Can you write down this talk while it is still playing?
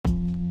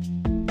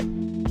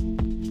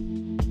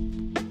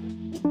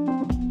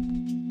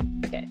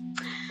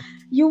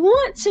You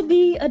want to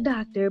be a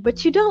doctor,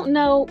 but you don't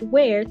know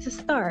where to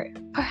start.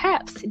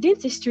 Perhaps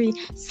dentistry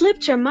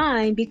slipped your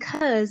mind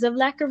because of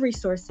lack of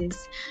resources.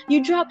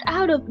 You dropped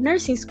out of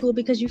nursing school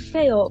because you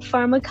failed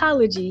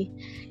pharmacology.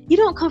 You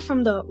don't come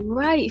from the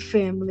right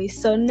family,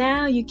 so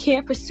now you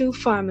can't pursue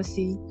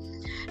pharmacy.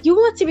 You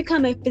want to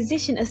become a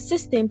physician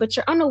assistant, but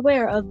you're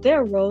unaware of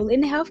their role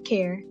in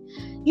healthcare.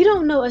 You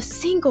don't know a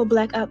single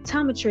black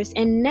optometrist,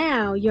 and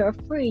now you're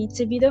afraid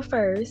to be the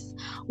first.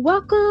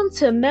 Welcome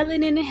to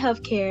Melanin in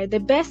Healthcare, the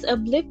best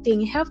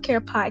uplifting healthcare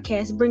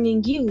podcast,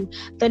 bringing you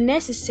the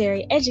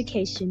necessary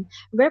education,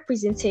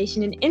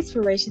 representation, and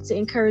inspiration to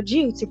encourage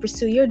you to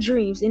pursue your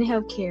dreams in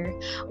healthcare.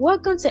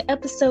 Welcome to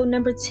episode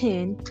number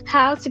 10,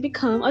 How to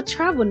Become a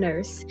Travel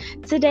Nurse.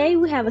 Today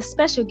we have a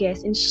special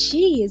guest, and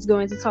she is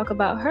going to talk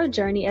about her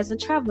journey as a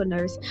travel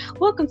nurse.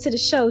 Welcome to the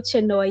show,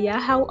 Chenoya.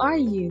 How are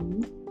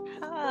you?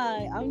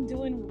 Hi, I'm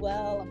doing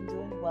well.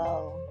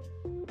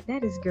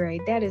 That is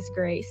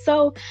great.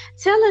 So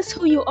tell us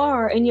who you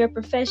are and your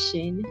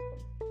profession.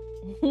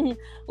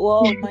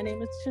 Well, my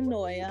name is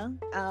Chenoya.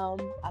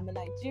 I'm a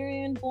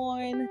Nigerian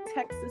born,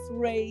 Texas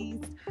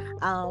raised.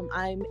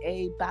 I'm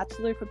a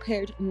bachelor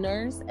prepared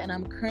nurse, and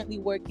I'm currently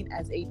working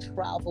as a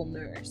travel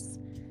nurse.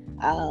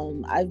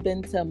 I've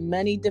been to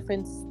many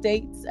different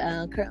states,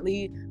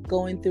 currently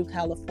going through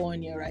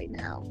California right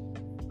now.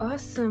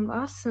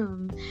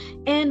 Awesome.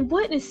 And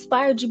what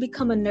inspired you to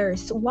become a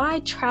nurse?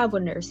 Why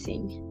travel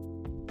nursing?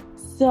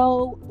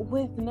 So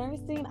with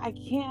nursing,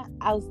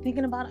 I was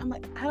thinking about it. I'm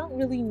like, I don't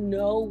really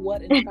know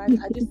what inspired me.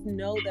 I just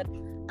know that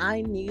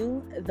I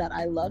knew that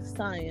I love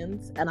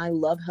science and I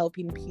love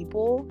helping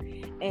people.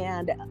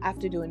 And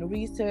after doing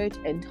research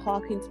and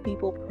talking to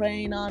people,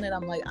 praying on it,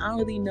 I'm like, I don't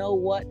really know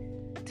what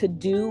to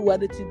do,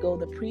 whether to go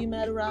the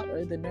pre-med route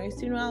or the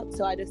nursing route.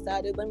 So I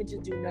decided, let me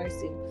just do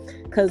nursing,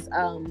 because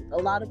a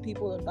lot of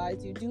people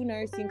advise you do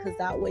nursing because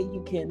that way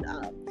you can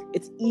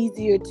it's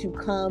easier to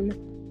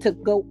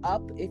go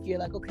up if you're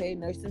like, okay,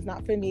 nursing's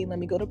not for me, let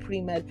me go to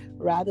pre-med,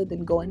 rather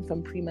than going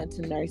from pre-med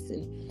to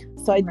nursing.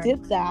 So I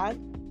did that.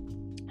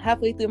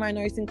 Halfway through my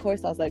nursing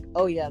course, I was like,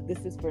 oh yeah,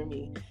 this is for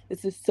me.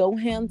 This is so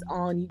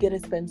hands-on. You get to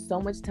spend so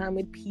much time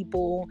with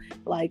people.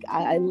 Like,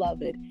 I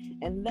love it.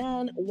 And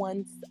then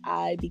once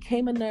I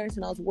became a nurse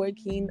and I was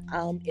working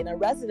in a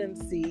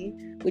residency,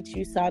 which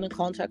you sign a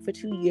contract for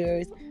 2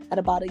 years, at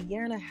about a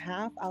year and a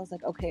half, I was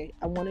like, okay,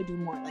 I want to do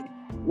more. Like,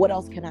 what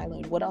else can I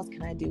learn? What else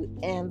can I do?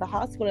 And the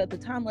hospital at the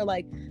time were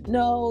like,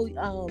 no,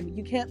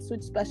 you can't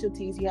switch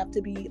specialties. You have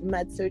to be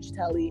med-surg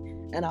tele.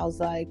 And I was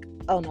like,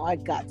 oh no, I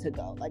got to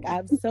go. Like, I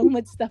have so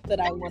much stuff that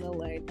I want to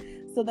learn.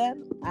 So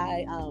then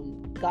I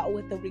got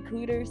with the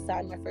recruiter,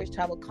 signed my first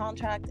travel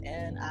contract,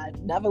 and I've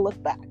never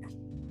looked back.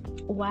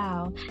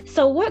 Wow.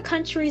 So what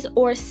countries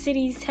or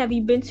cities have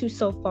you been to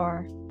so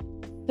far?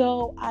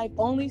 So I've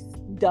only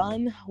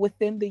done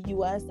within the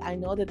U.S. I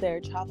know that there are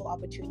travel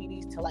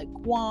opportunities to like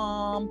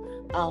Guam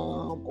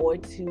or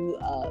to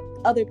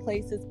other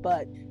places,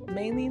 but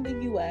mainly in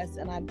the U.S.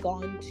 And I've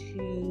gone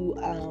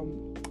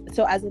to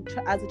so as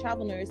a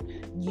travel nurse,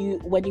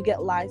 when you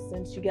get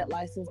licensed, you get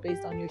licensed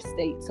based on your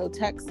state. So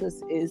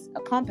Texas is a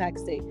compact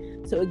state,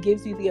 so it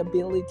gives you the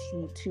ability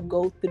to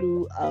go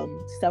through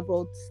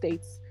several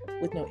states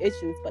with no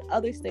issues. But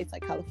other states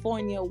like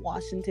California,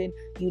 Washington,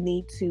 you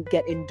need to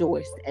get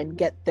endorsed and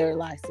get their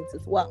license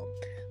as well.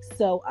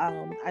 So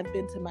I've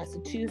been to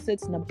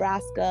Massachusetts,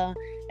 Nebraska,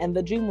 and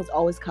the dream was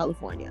always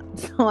California.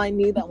 So I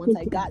knew that once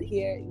I got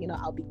here,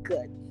 I'll be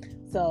good.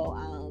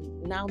 So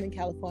now I'm in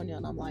California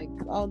and I'm like,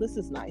 oh, this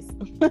is nice.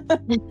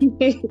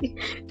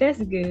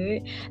 That's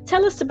good.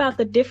 Tell us about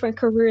the different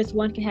careers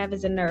one can have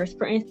as a nurse.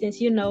 For instance,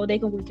 they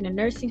can work in a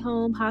nursing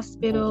home,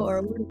 hospital,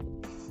 or...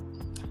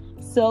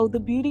 So the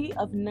beauty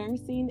of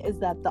nursing is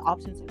that the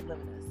options are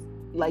limitless.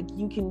 Like,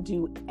 you can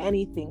do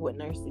anything with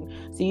nursing.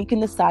 So you can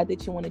decide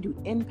that you want to do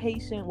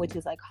inpatient, which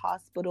is like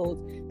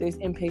hospitals. There's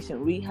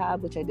inpatient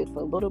rehab, which I did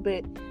for a little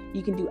bit.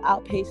 You can do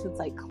outpatients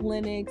like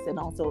clinics, and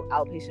also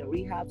outpatient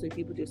rehabs where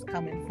people just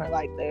come in for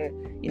like their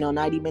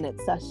 90-minute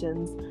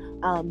sessions.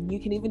 You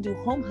can even do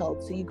home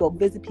health, so you go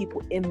visit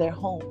people in their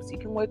homes. You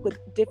can work with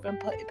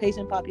different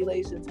patient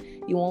populations.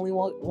 You only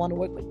want to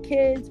work with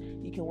kids.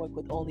 You can work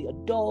with only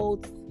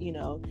adults,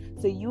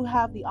 so you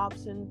have the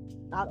option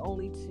not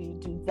only to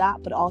do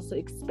that, but also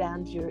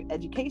expand your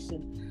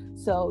education.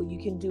 So you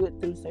can do it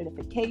through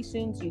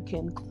certifications, you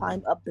can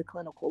climb up the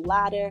clinical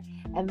ladder,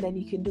 and then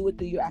you can do it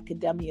through your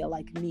academia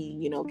like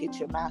me, get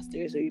your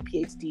master's or your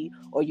PhD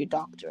or your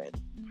doctorate.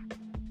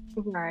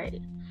 Right.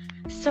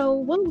 So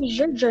what was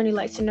your journey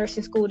like to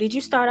nursing school? Did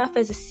you start off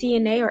as a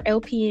CNA or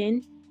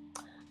LPN?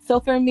 So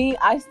for me,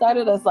 I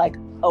started as like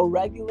a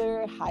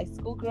regular high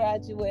school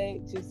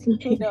graduate, just,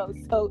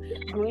 so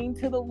green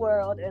to the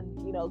world, and,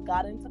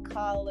 got into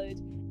college,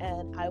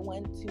 and I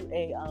went to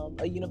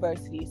a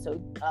university.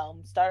 So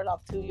started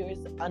off 2 years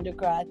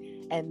undergrad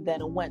and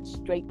then went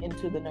straight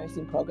into the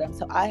nursing program.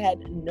 So I had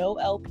no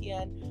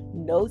LPN,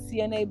 no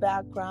CNA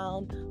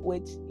background,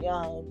 which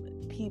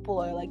people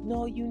are like,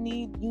 no, you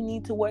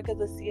need to work as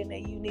a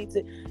CNA.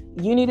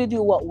 You need to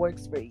do what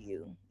works for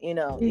you. You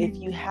know, if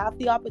you have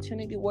the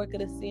opportunity to work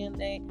at a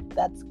CNA,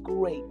 that's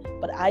great.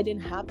 But I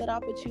didn't have that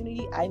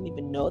opportunity. I didn't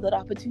even know that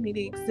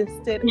opportunity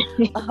existed.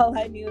 All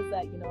I knew is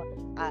that, you know,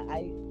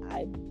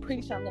 I'm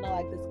pretty sure I'm going to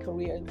like this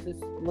career. This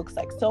looks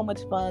like so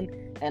much fun.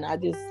 And I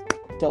just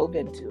dove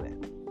into it.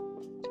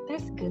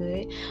 That's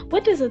good.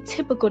 What does a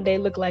typical day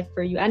look like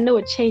for you? I know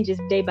it changes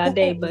day by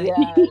day, but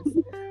yes.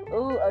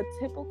 Ooh, a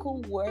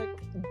typical work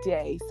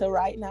day. So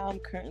right now I'm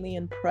currently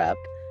in prep.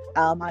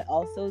 I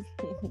also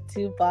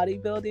do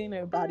bodybuilding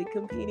or body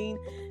competing.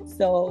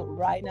 So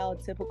right now a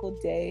typical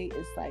day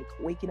is like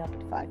waking up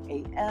at 5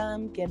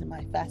 a.m., getting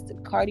my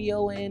fasted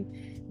cardio in,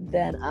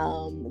 then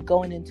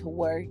going into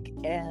work.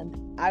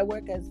 And I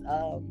work as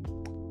a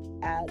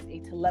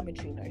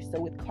telemetry nurse, so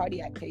with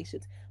cardiac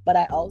patients, but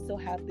I also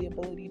have the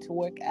ability to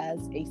work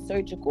as a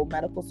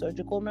medical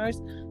surgical nurse.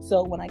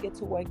 So when I get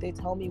to work, they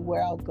tell me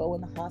where I'll go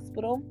in the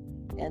hospital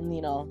and,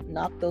 you know,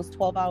 knock those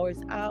 12 hours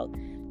out.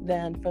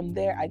 Then from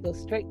there, I go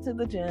straight to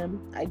the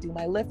gym. I do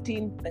my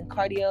lifting, then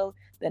cardio,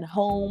 then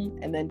home,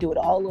 and then do it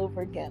all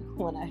over again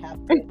when I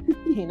have to,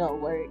 you know,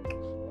 work.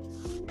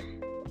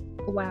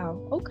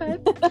 Wow. Okay.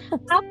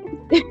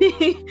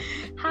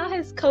 How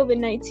has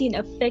COVID-19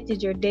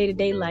 affected your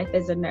day-to-day life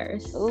as a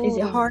nurse? Ooh, is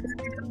it harder?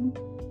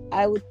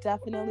 I would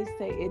definitely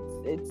say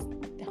it's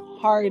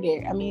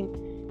harder. I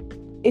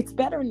mean, it's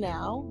better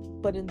now,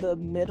 but in the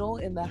middle,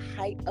 in the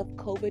height of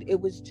COVID,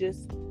 it was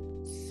just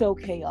so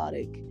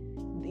chaotic.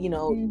 You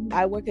know,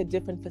 I work at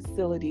different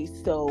facilities,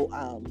 so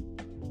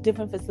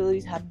different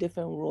facilities have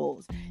different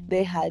rules.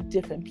 They had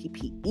different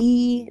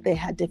PPE, they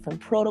had different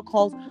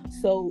protocols,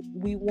 so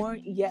we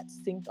weren't yet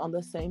synced on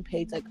the same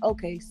page. Like,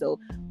 okay, so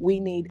we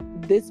need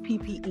this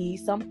PPE.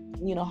 Some,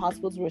 you know,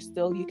 hospitals were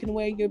still, you can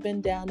wear your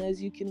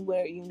bandanas, you can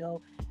wear, you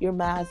know, your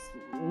mask,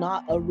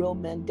 not a real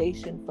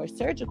mandation for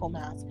surgical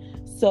masks.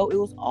 So it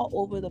was all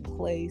over the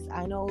place.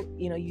 I know,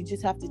 you know, you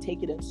just have to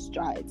take it in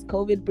strides.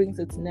 COVID brings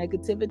its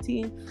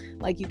negativity.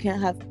 Like, you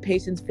can't have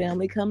patients'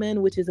 family come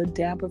in, which is a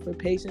damper for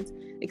patients,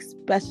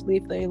 especially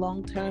if they're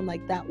long-term,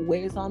 like that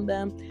wears on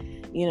them,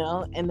 you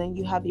know. And then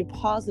you have your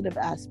positive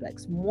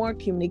aspects, more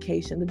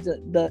communication.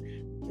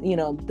 You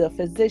know, the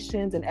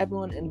physicians and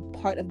everyone and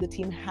part of the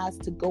team has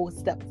to go a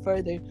step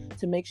further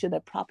to make sure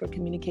that proper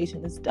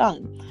communication is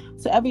done.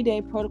 So every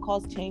day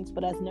protocols change,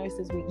 but as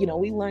nurses,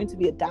 we learn to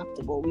be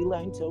adaptable. We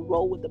learn to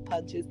roll with the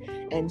punches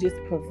and just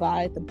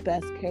provide the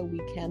best care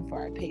we can for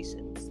our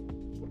patients.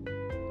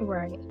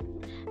 Right.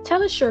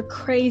 Tell us your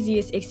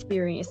craziest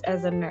experience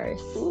as a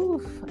nurse.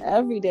 Oof,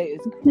 every day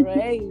is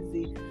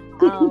crazy.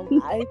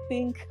 I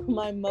think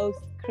my most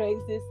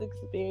craziest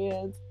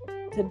experience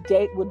to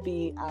date would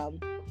be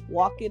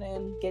walking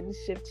in, getting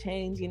shift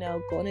change, you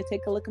know, going to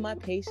take a look at my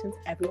patients.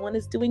 Everyone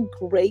is doing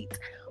great.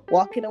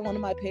 Walking on one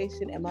of my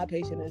patients, and my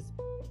patient is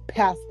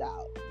passed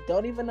out.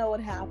 Don't even know what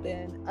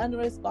happened,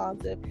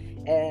 unresponsive,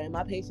 and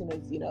my patient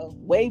is, you know,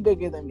 way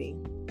bigger than me.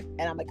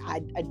 And I'm like,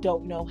 I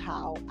don't know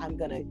how I'm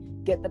going to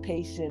get the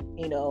patient,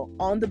 you know,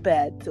 on the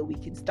bed so we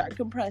can start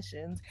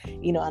compressions,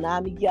 you know, and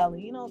I'm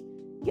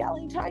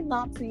yelling, trying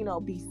not to, you know,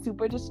 be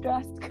super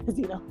distressed because,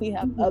 you know, we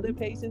have other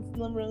patients in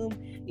the room,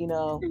 you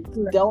know,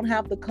 don't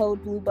have the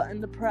code blue button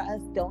to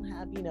press, don't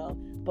have, you know,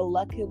 but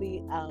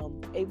luckily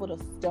able to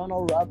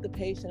sternal rub the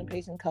patient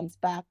comes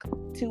back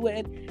to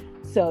it.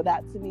 So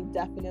that, to me,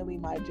 definitely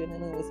my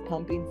adrenaline was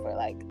pumping for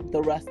like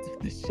the rest of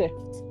the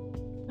shift.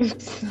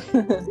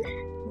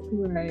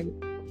 Right.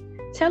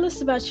 Tell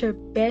us about your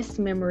best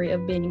memory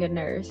of being a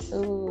nurse.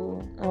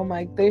 Ooh, oh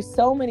my, there's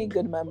so many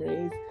good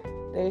memories.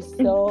 There's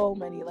so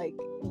many, like,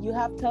 you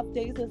have tough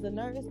days as a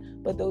nurse,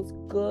 but those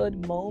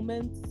good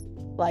moments,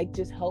 like,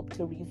 just help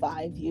to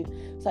revive you.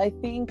 So I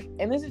think,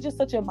 and this is just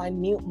such a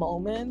minute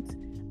moment,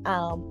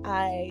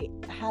 I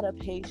had a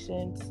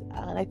patient,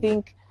 and I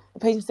think the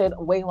patient stayed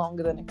way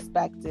longer than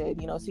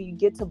expected, you know, so you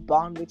get to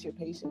bond with your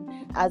patient.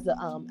 As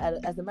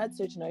a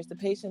med-surg nurse, the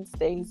patient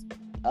stays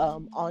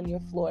on your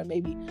floor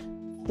maybe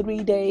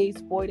 3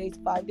 days, 4 days,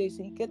 5 days,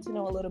 so you get to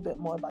know a little bit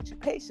more about your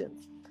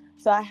patients.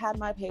 So I had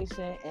my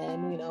patient,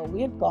 and, you know,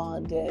 we had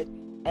bonded,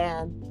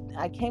 and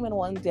I came in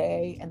one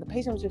day, and the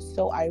patient was just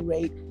so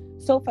irate,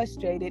 so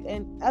frustrated.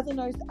 And as a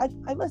nurse,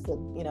 I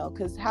listen, you know,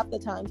 because half the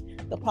time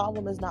the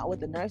problem is not with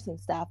the nursing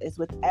staff, it's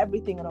with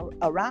everything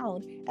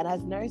around. And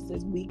as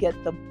nurses, we get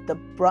the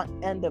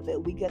brunt end of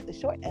it. We get the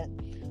short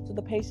end. So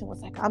the patient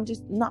was like, I'm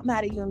just not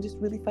mad at you. I'm just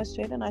really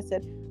frustrated. And I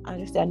said, I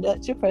understand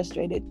that you're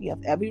frustrated. You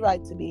have every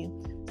right to be.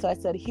 So I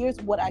said, here's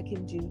what I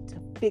can do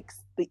to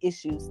fix the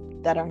issues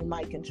that are in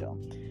my control.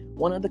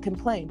 One of the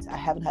complaints, I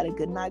haven't had a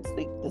good night's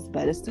sleep. This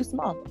bed is too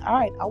small. All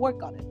right, I'll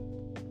work on it.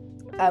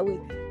 I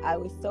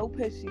was so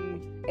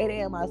pushy. 8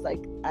 a.m.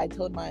 I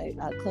told my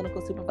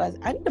clinical supervisor,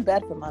 I need a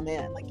bed for my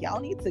man. Like,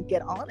 y'all need to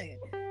get on it.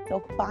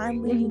 So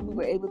finally, we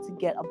were able to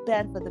get a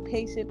bed for the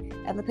patient,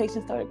 and the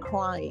patient started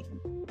crying.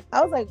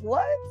 I was like,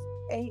 what?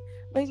 And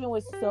the patient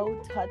was so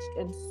touched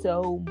and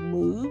so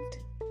moved.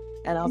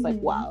 And I was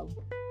like, wow.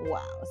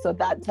 So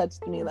that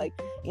touched me. Like,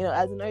 you know,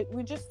 as a nurse,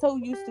 we're just so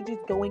used to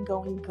just going,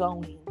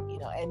 you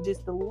and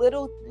just the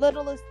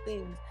littlest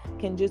things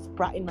can just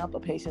brighten up a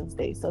patient's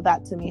day. So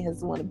that to me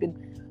has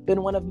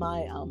been one of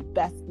my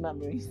best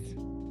memories.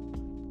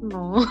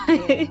 Oh,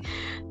 Yeah.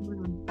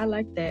 I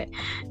like that.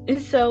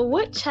 And so,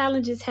 what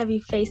challenges have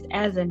you faced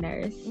as a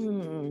nurse?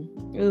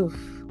 Oof.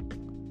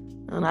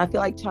 And I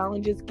feel like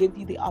challenges give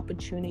you the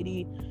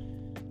opportunity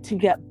to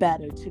get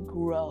better, to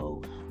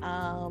grow.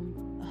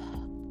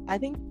 I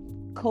think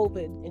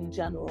COVID in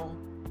general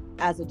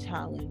as a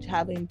challenge,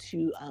 having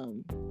to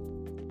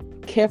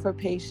care for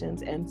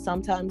patients, and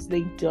sometimes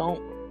they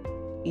don't,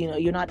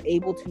 you're not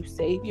able to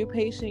save your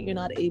patient, you're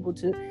not able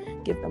to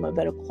give them a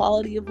better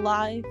quality of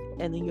life,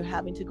 and then you're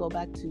having to go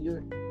back to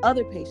your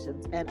other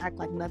patients and act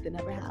like nothing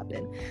ever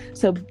happened.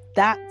 So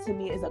that to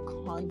me is a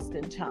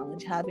constant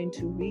challenge, having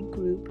to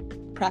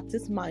regroup,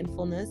 practice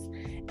mindfulness,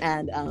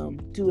 and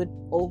do it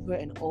over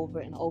and over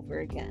and over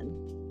again.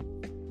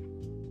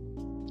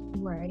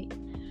 Right.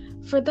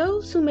 For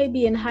those who may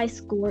be in high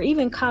school or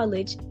even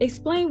college,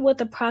 explain what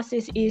the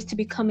process is to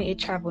becoming a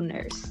travel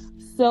nurse.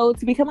 So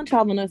to become a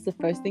travel nurse, the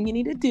first thing you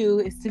need to do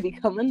is to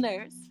become a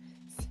nurse.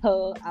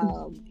 So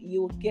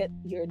you will get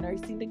your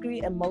nursing degree,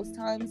 and most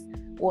times,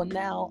 well,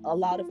 now a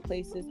lot of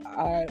places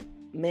are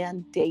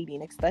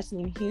mandating,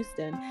 especially in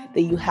Houston,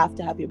 that you have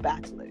to have your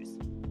bachelor's.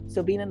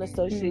 So being an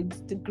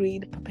associate's degree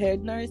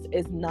prepared nurse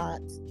is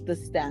not the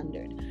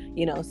standard,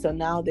 so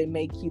now they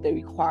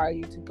require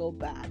you to go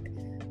back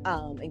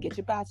and get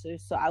your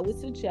bachelor's. So I would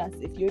suggest,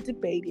 if you're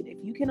debating,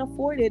 if you can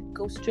afford it,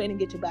 go straight and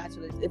get your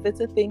bachelor's. If it's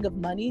a thing of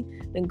money,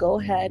 then go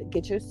ahead,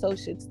 get your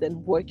associates,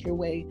 then work your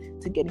way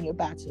to getting your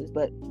bachelor's.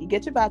 But you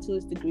get your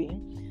bachelor's degree,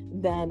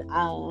 then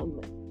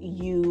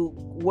you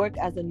work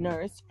as a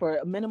nurse for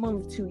a minimum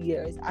of 2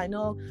 years. I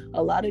know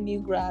a lot of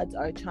new grads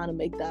are trying to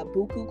make that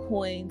buku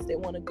coins. They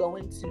want to go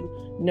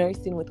into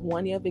nursing with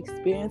 1 year of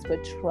experience,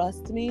 but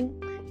trust me,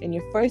 in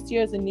your first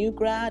year as a new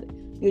grad,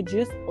 you're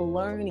just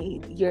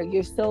learning.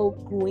 You're so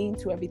green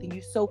to everything.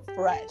 You're so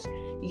fresh.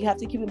 You have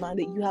to keep in mind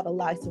that you have a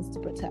license to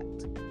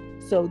protect.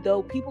 So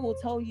though people will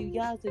tell you,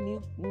 yeah, as a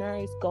new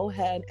nurse, go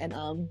ahead and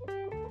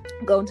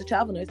go into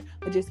travel nurse,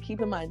 but just keep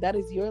in mind that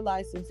is your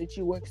license that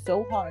you work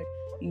so hard.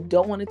 You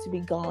don't want it to be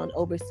gone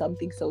over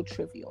something so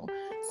trivial.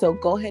 So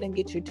go ahead and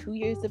get your 2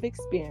 years of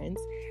experience,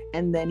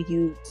 and then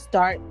you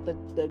start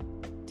the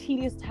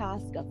tedious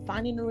task of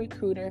finding a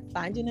recruiter,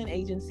 finding an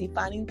agency,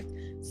 finding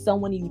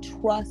someone you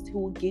trust who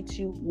will get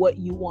you what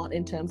you want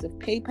in terms of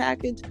pay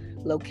package,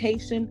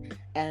 location,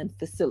 and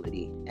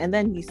facility. And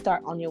then you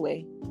start on your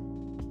way.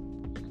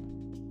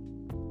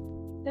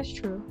 That's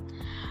true.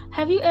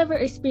 Have you ever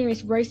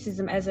experienced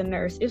racism as a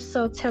nurse? If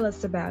so, tell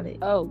us about it.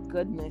 Oh,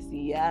 goodness,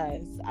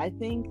 yes. I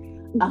think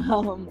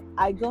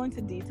I go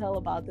into detail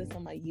about this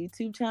on my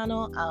YouTube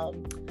channel.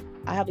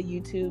 I have a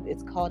YouTube.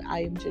 It's called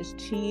I Am Just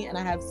Chi, and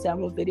I have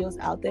several videos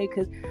out there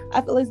because I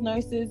feel as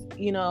nurses,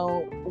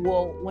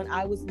 when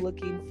I was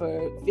looking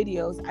for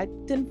videos, I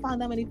didn't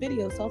find that many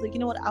videos. So I was like, you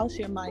know what? I'll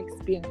share my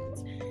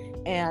experience.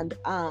 And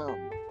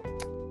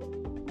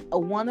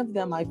one of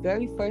them, my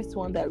very first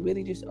one that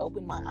really just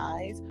opened my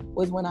eyes,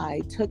 was when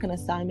I took an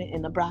assignment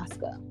in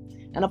Nebraska.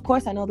 And of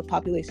course, I know the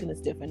population is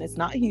different. It's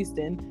not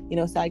Houston,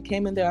 so I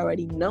came in there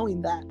already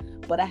knowing that.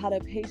 But I had a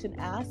patient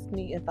ask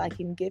me if I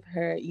can give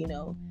her,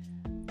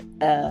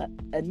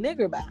 a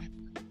nigger bath.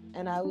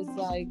 And I was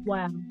like,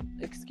 wow,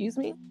 excuse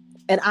me?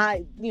 And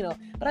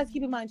but I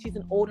keep in mind, she's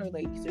an older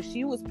lady. So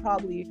she was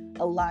probably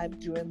alive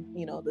during,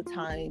 the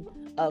time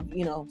of,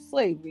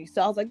 slavery.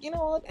 So I was like, you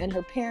know what? And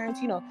her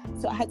parents,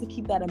 so I had to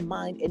keep that in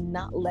mind and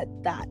not let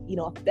that,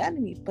 offend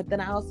me. But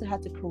then I also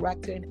had to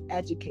correct her and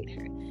educate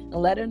her and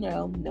let her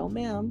know, no,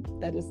 ma'am,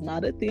 that is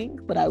not a thing,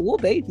 but I will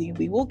bathe you.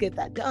 We will get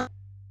that done.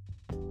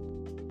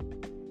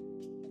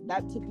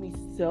 That took me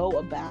so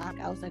aback.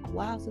 I was like,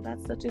 wow, so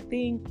that's such a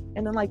thing.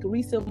 And then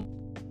recently,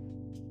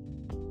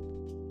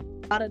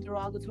 a lot of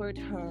derogatory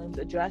terms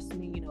addressed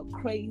me,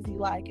 crazy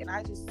and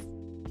I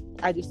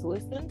just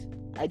listened.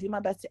 I did my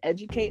best to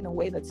educate in a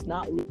way that's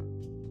not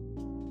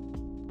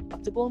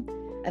acceptable.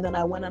 And then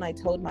I went and I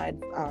told my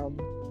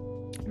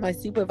my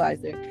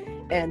supervisor.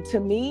 And to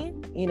me,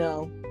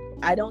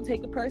 I don't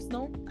take it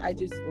personal. I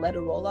just let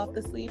it roll off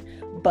the sleeve.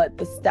 But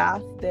the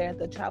staff there,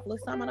 the travel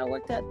assignment I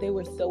worked at, they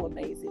were so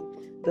amazing.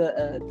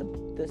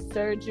 The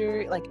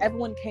surgery,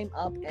 everyone came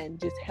up and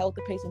just held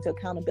the patient to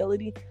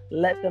accountability,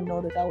 let them know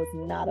that was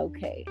not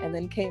okay, and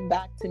then came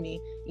back to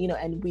me,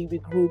 and we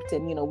regrouped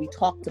and we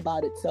talked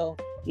about it. So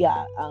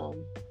yeah,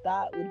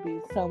 that would be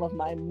some of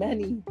my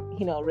many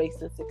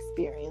racist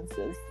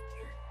experiences.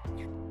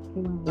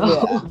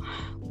 Yeah.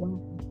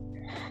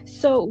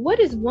 So what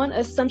is one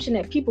assumption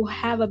that people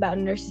have about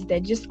nurses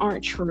that just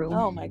aren't true?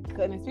 Oh my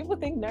goodness. People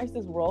think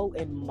nurses roll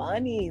in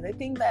money. They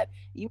think that,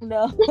 we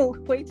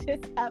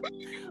just have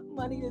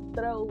money to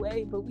throw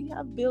away, but we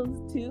have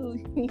bills too,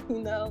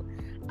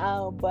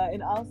 But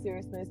in all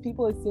seriousness,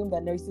 people assume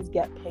that nurses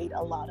get paid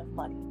a lot of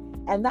money.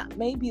 And that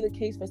may be the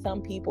case for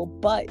some people,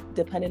 but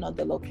depending on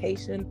the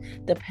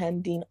location,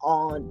 depending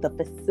on the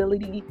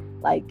facility,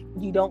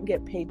 you don't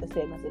get paid the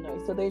same as a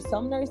nurse. So there's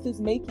some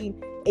nurses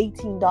making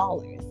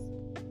 $18.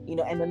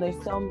 And then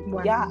there's some,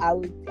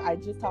 Wow. I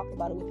just talked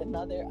about it with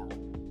another,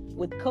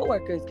 with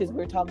coworkers, because we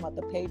were talking about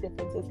the pay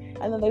differences.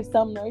 And then there's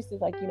some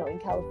nurses, like, in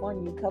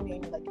California, you come here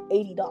and you're like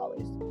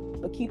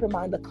 $80. But keep in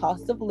mind the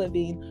cost of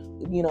living,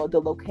 the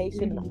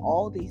location, and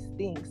all these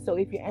things. So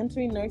if you're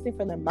entering nursing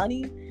for the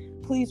money,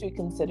 please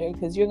reconsider,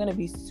 because you're going to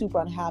be super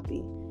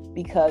unhappy,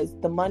 because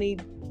the money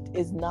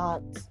does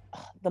not,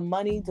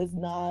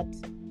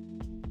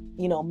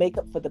 make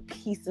up for the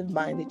peace of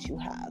mind that you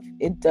have.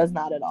 It does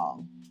not at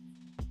all.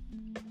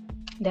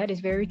 That is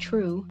very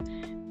true.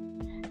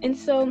 And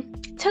so,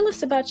 tell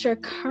us about your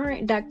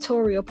current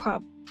doctoral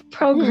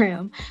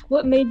program.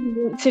 What made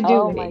you want to do it?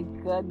 Oh my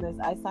goodness,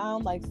 I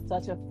sound like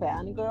such a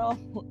fangirl,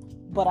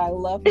 but I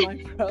love my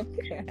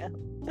program.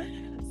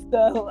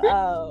 So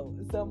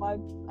my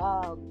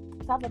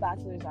I have a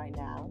bachelor's right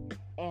now,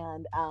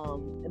 and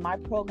my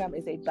program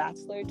is a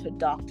bachelor to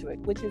doctorate,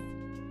 which is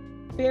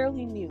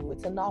fairly new.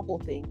 It's a novel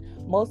thing.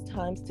 Most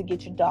times, to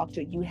get your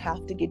doctorate, you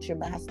have to get your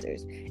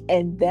master's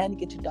and then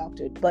get your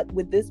doctorate. But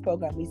with this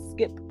program, we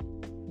skip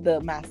the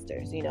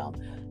master's,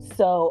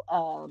 So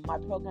my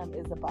program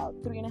is about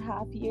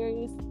 3.5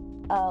 years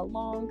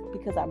long,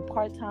 because I'm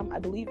part-time. I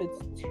believe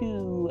it's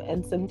 2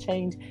 and some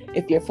change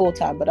if you're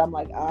full-time, but I'm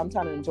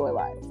trying to enjoy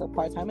life, so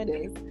part-time it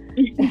is.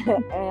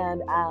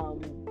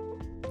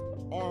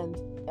 and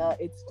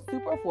it's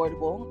super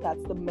affordable.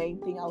 That's the main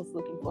thing I was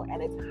looking for,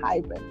 and it's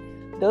hybrid.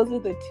 Those are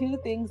the 2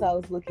 things I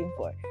was looking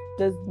for.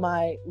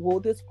 Will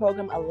this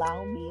program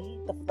allow me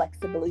the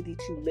flexibility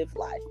to live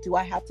life? Do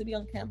I have to be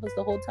on campus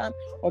the whole time,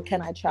 or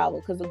can I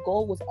travel? Because the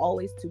goal was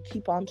always to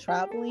keep on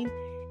traveling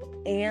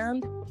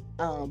and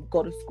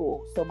go to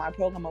school. So my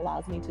program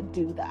allows me to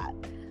do that.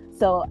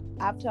 So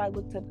after I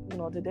looked at,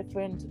 the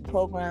different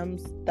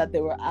programs that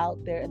they were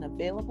out there and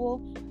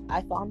available,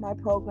 I found my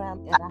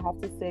program, and I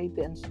have to say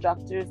the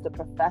instructors, the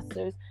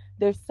professors,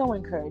 they're so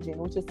encouraging,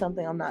 which is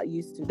something I'm not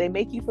used to. They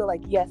make you feel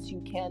like, yes,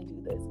 you can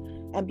do this.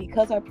 And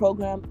because our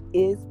program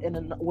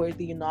we're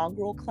the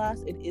inaugural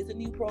class, it is a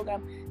new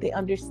program, they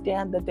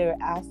understand that they're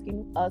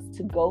asking us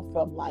to go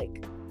from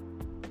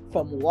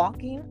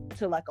walking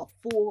to like a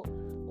full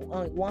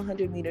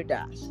 100-meter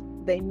dash.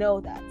 They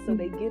know that. So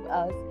they give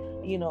us,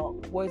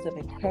 words of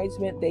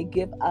encouragement. They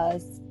give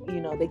us,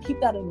 they keep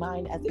that in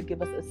mind as they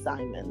give us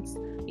assignments,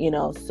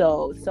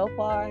 So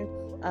far,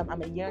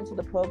 I'm a year into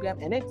the program,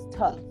 and it's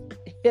tough.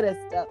 It is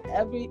tough.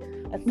 Every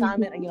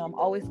assignment, I'm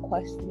always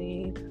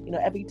questioning,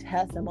 every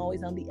test, I'm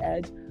always on the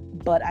edge.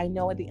 But I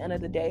know at the end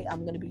of the day,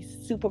 I'm going to be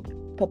super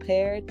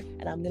prepared,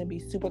 and I'm going to be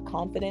super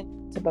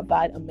confident to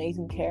provide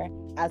amazing care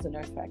as a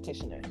nurse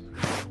practitioner.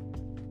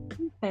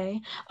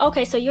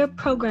 Okay, so your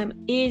program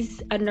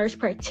is a nurse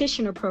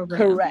practitioner program.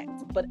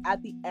 Correct. But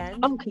at the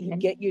end, you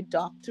get your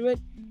doctorate,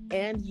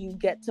 and you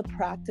get to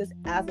practice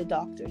as a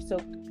doctor. So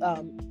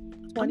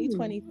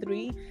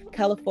 2023,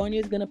 California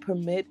is going to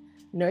permit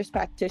nurse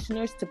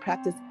practitioners to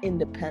practice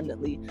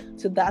independently.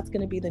 So that's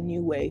going to be the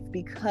new wave,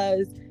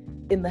 because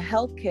in the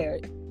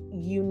healthcare,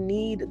 you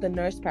need the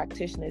nurse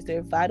practitioners. They're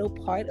a vital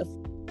part of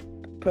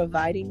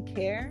providing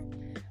care,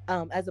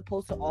 as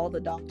opposed to all the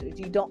doctors.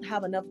 You don't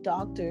have enough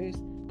doctors,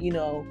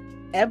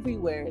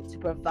 everywhere to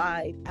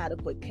provide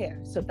adequate care.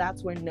 So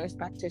that's where nurse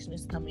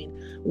practitioners come in.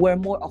 We're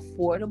more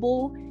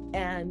affordable,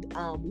 and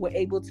we're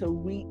able to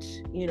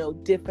reach,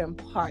 different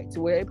parts.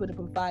 We're able to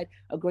provide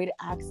a greater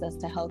access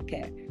to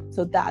healthcare.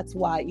 So that's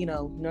why,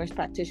 nurse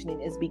practitioning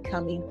is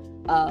becoming,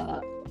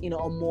 a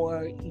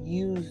more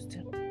used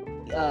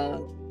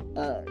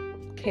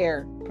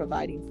care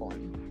providing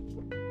form.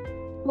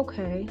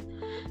 Okay.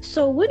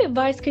 So what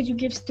advice could you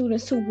give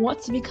students who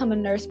want to become a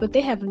nurse, but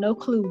they have no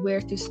clue where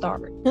to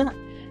start?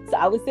 So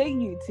I would say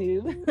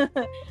YouTube.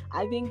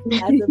 I think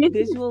as a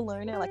visual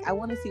learner, I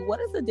want to see, what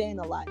is a day in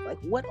the life?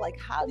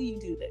 How do you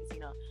do this?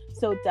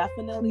 So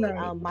definitely,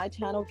 my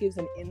channel gives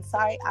an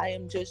insight.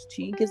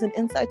 She gives an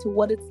insight to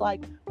what it's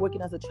like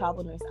working as a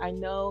travel nurse. I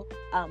know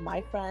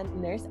my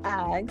friend, Nurse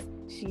Ags,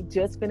 she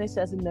just finished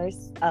as a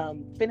nurse,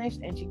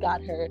 and she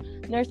got her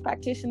nurse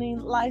practitioning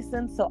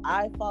license. So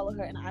I follow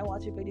her and I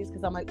watch her videos,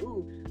 because I'm like,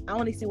 ooh, I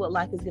want to see what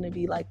life is going to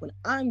be like when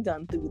I'm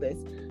done through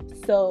this.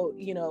 So,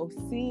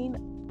 seeing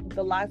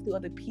the life through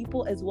other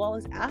people, as well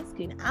as ask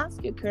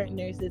your current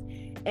nurses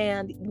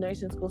and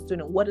nursing school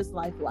student, what is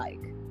life like,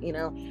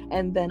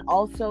 and then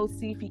also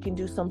see if you can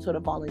do some sort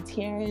of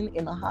volunteering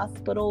in the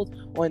hospitals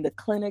or in the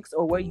clinics,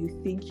 or where you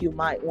think you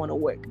might want to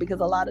work, because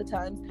a lot of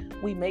times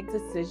we make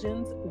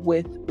decisions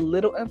with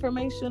little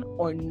information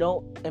or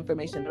no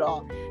information at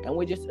all, and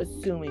we're just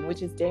assuming,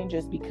 which is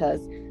dangerous,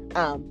 because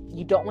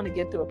you don't want to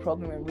get through a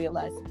program and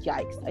realize,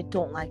 yikes, I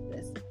don't like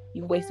this.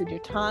 You've wasted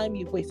your time,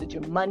 you've wasted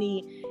your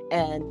money.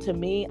 And to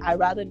me, I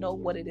rather know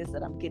what it is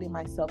that I'm getting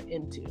myself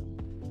into.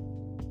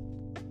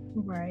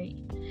 Right.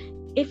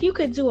 If you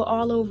could do it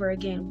all over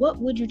again, what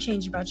would you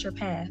change about your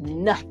path?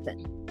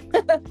 Nothing.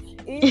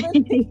 even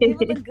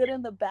the good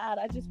and the bad.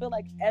 I just feel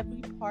like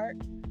every part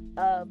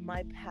of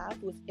my path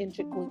was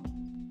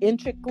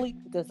intricately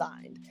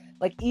designed.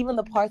 Like even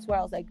the parts where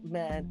I was like,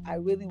 man, I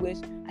really wish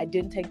I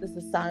didn't take this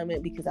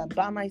assignment because I'm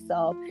by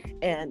myself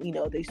and, you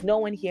know, there's no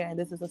one here and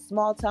this is a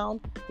small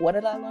town. What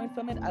did I learn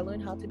from it? I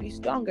learned how to be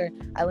stronger.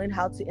 I learned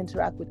how to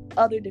interact with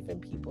other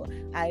different people.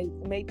 I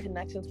made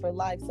connections for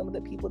life. Some of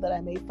the people that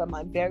I made from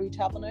my very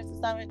travel nurse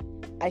assignment,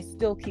 I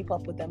still keep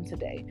up with them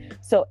today.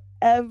 So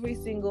every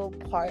single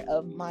part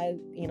of my,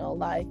 you know,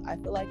 life, I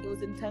feel like it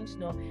was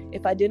intentional.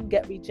 If I didn't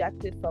get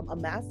rejected from a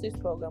master's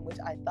program, which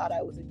I thought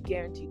I was a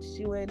guaranteed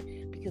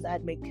shoo-in because I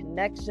had made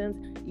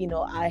connections, you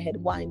know, I had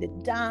wined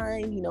and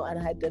dined, you know, and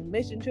I had done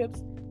mission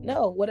trips.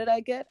 No, what did I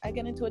get? I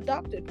get into a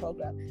doctorate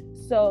program.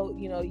 So,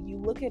 you know, you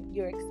look at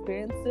your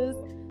experiences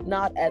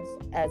not as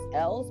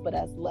L's, but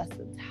as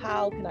lessons.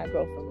 How can I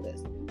grow from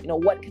this? You know,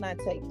 what can I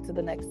take to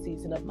the next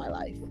season of my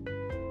life?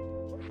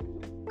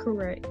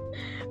 Correct.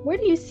 Where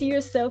do you see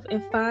yourself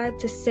in 5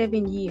 to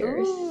 7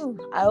 years?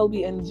 I will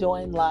be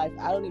enjoying life.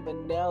 I don't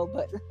even know,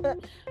 but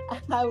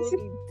I will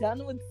be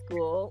done with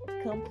school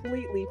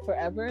completely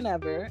forever and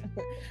ever.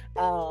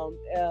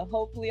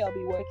 Hopefully I'll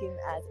be working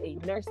as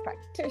a nurse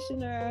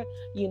practitioner.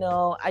 You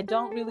know, I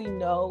don't really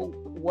know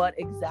what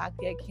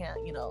exactly. I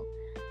can't, you know,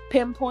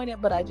 pinpoint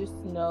it, but I just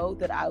know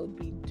that I would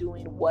be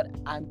doing what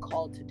I'm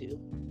called to do.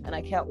 And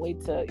I can't wait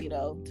to, you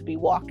know, to be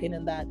walking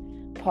in that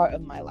part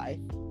of my life.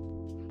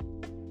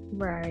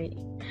 Right.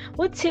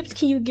 What tips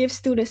can you give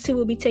students who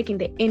will be taking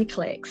the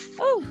NCLEX?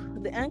 Oh,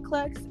 the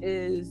NCLEX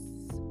is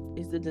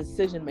the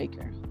decision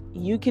maker.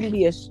 You can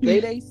be a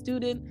straight A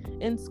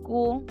student in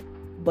school,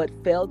 but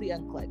fail the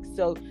NCLEX.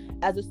 So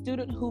as a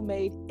student who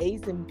made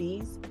A's and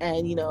B's,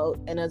 and, you know,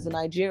 and as a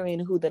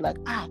Nigerian who they're like,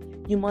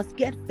 you must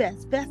get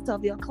best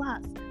of your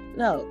class.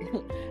 No,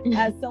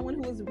 as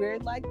someone who is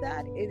weird like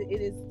that,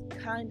 it is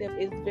kind of,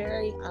 it's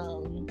very,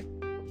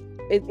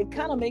 it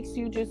kind of makes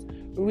you just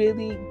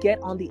really get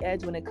on the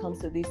edge when it comes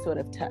to these sort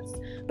of tests.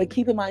 But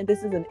keep in mind, this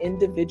is an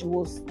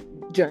individual's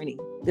journey.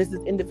 This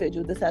is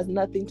individual. This has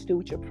nothing to do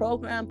with your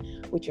program,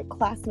 with your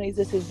classmates.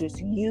 This is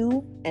just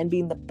you and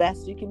being the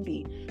best you can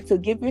be. So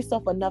give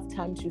yourself enough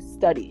time to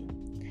study.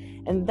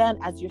 And then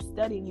as you're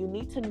studying, you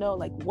need to know,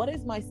 like, what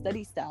is my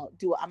study style?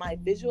 Am I a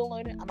visual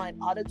learner? Am I an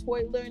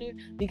auditory learner?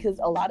 Because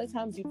a lot of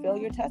times you fail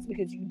your test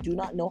because you do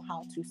not know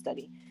how to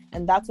study.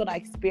 And that's what I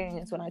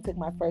experienced when I took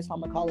my first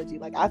pharmacology.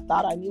 Like, I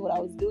thought I knew what I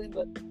was doing,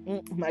 but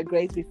my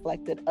grades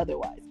reflected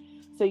otherwise.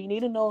 So you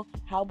need to know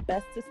how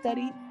best to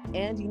study,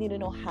 and you need to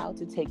know how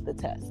to take the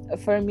test.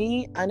 For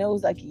me, I know it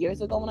was like years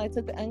ago when I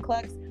took the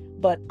NCLEX,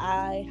 but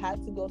I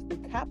had to go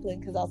through Kaplan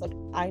because I was like,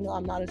 I know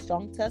I'm not a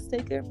strong test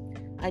taker.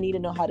 I need to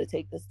know how to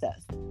take this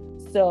test.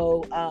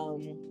 So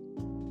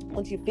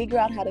once you figure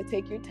out how to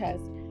take your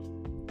test,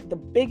 the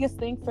biggest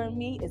thing for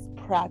me is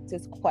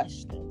practice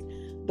questions.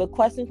 The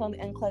questions on the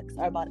NCLEX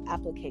are about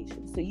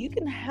application. So you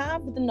can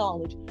have the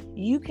knowledge.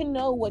 You can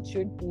know what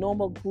your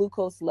normal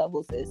glucose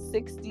levels is,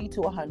 60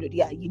 to 100.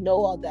 Yeah, you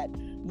know all that.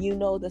 You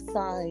know the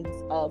signs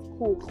of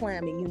cool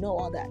clamming. You know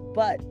all that.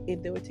 But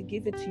if they were to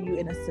give it to you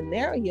in a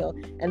scenario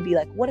and be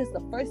like, what is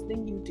the first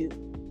thing you do?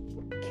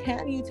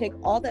 Can you take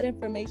all that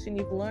information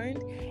you've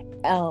learned,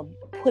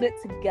 put it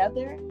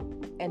together,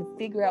 and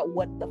figure out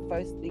what the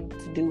first thing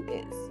to do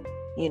is?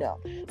 You know,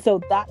 so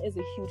that is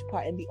a huge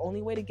part, and the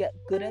only way to get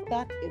good at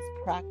that is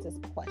practice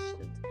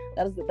questions.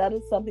 That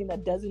is something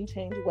that doesn't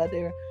change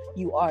whether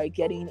you are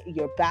getting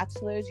your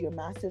bachelor's, your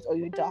master's, or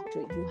your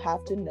doctorate. You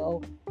have to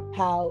know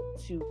how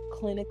to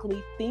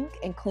clinically think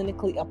and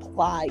clinically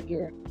apply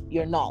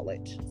your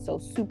knowledge. So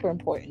super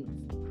important.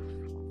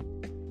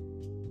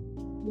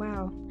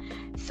 Wow.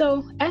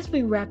 So as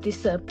we wrap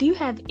this up, do you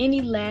have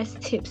any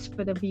last tips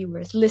for the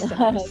viewers,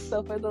 listeners?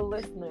 So for the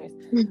listeners,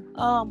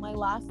 my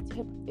last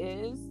tip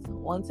is,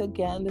 once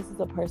again, this is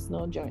a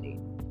personal journey.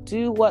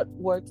 Do what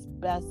works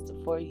best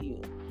for you.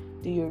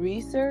 Do your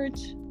research,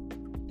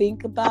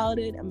 think about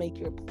it, and make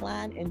your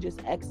plan, and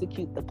just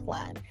execute the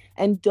plan.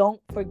 And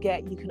don't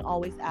forget, you can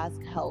always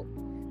ask help.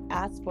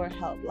 Ask for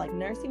help. Like,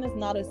 nursing is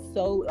not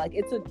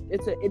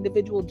it's an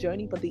individual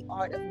journey, but the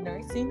art of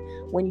nursing,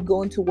 when you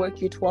go into work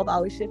your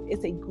 12-hour shift,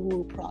 it's a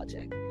group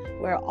project.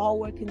 We're all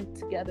working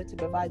together to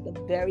provide the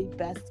very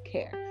best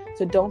care.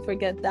 So don't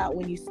forget that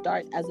when you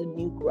start as a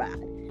new grad.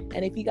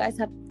 And if you guys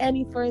have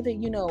any further,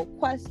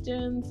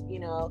 questions,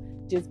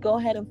 just go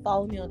ahead and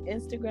follow me on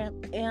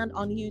Instagram and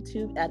on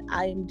YouTube at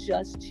I Am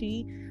Just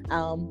Chi.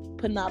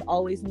 Putting out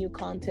always new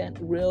content,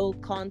 real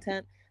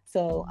content.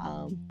 So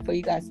for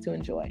you guys to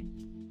enjoy.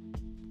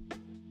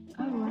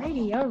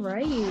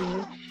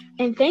 Alrighty.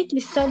 And thank you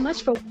so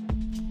much for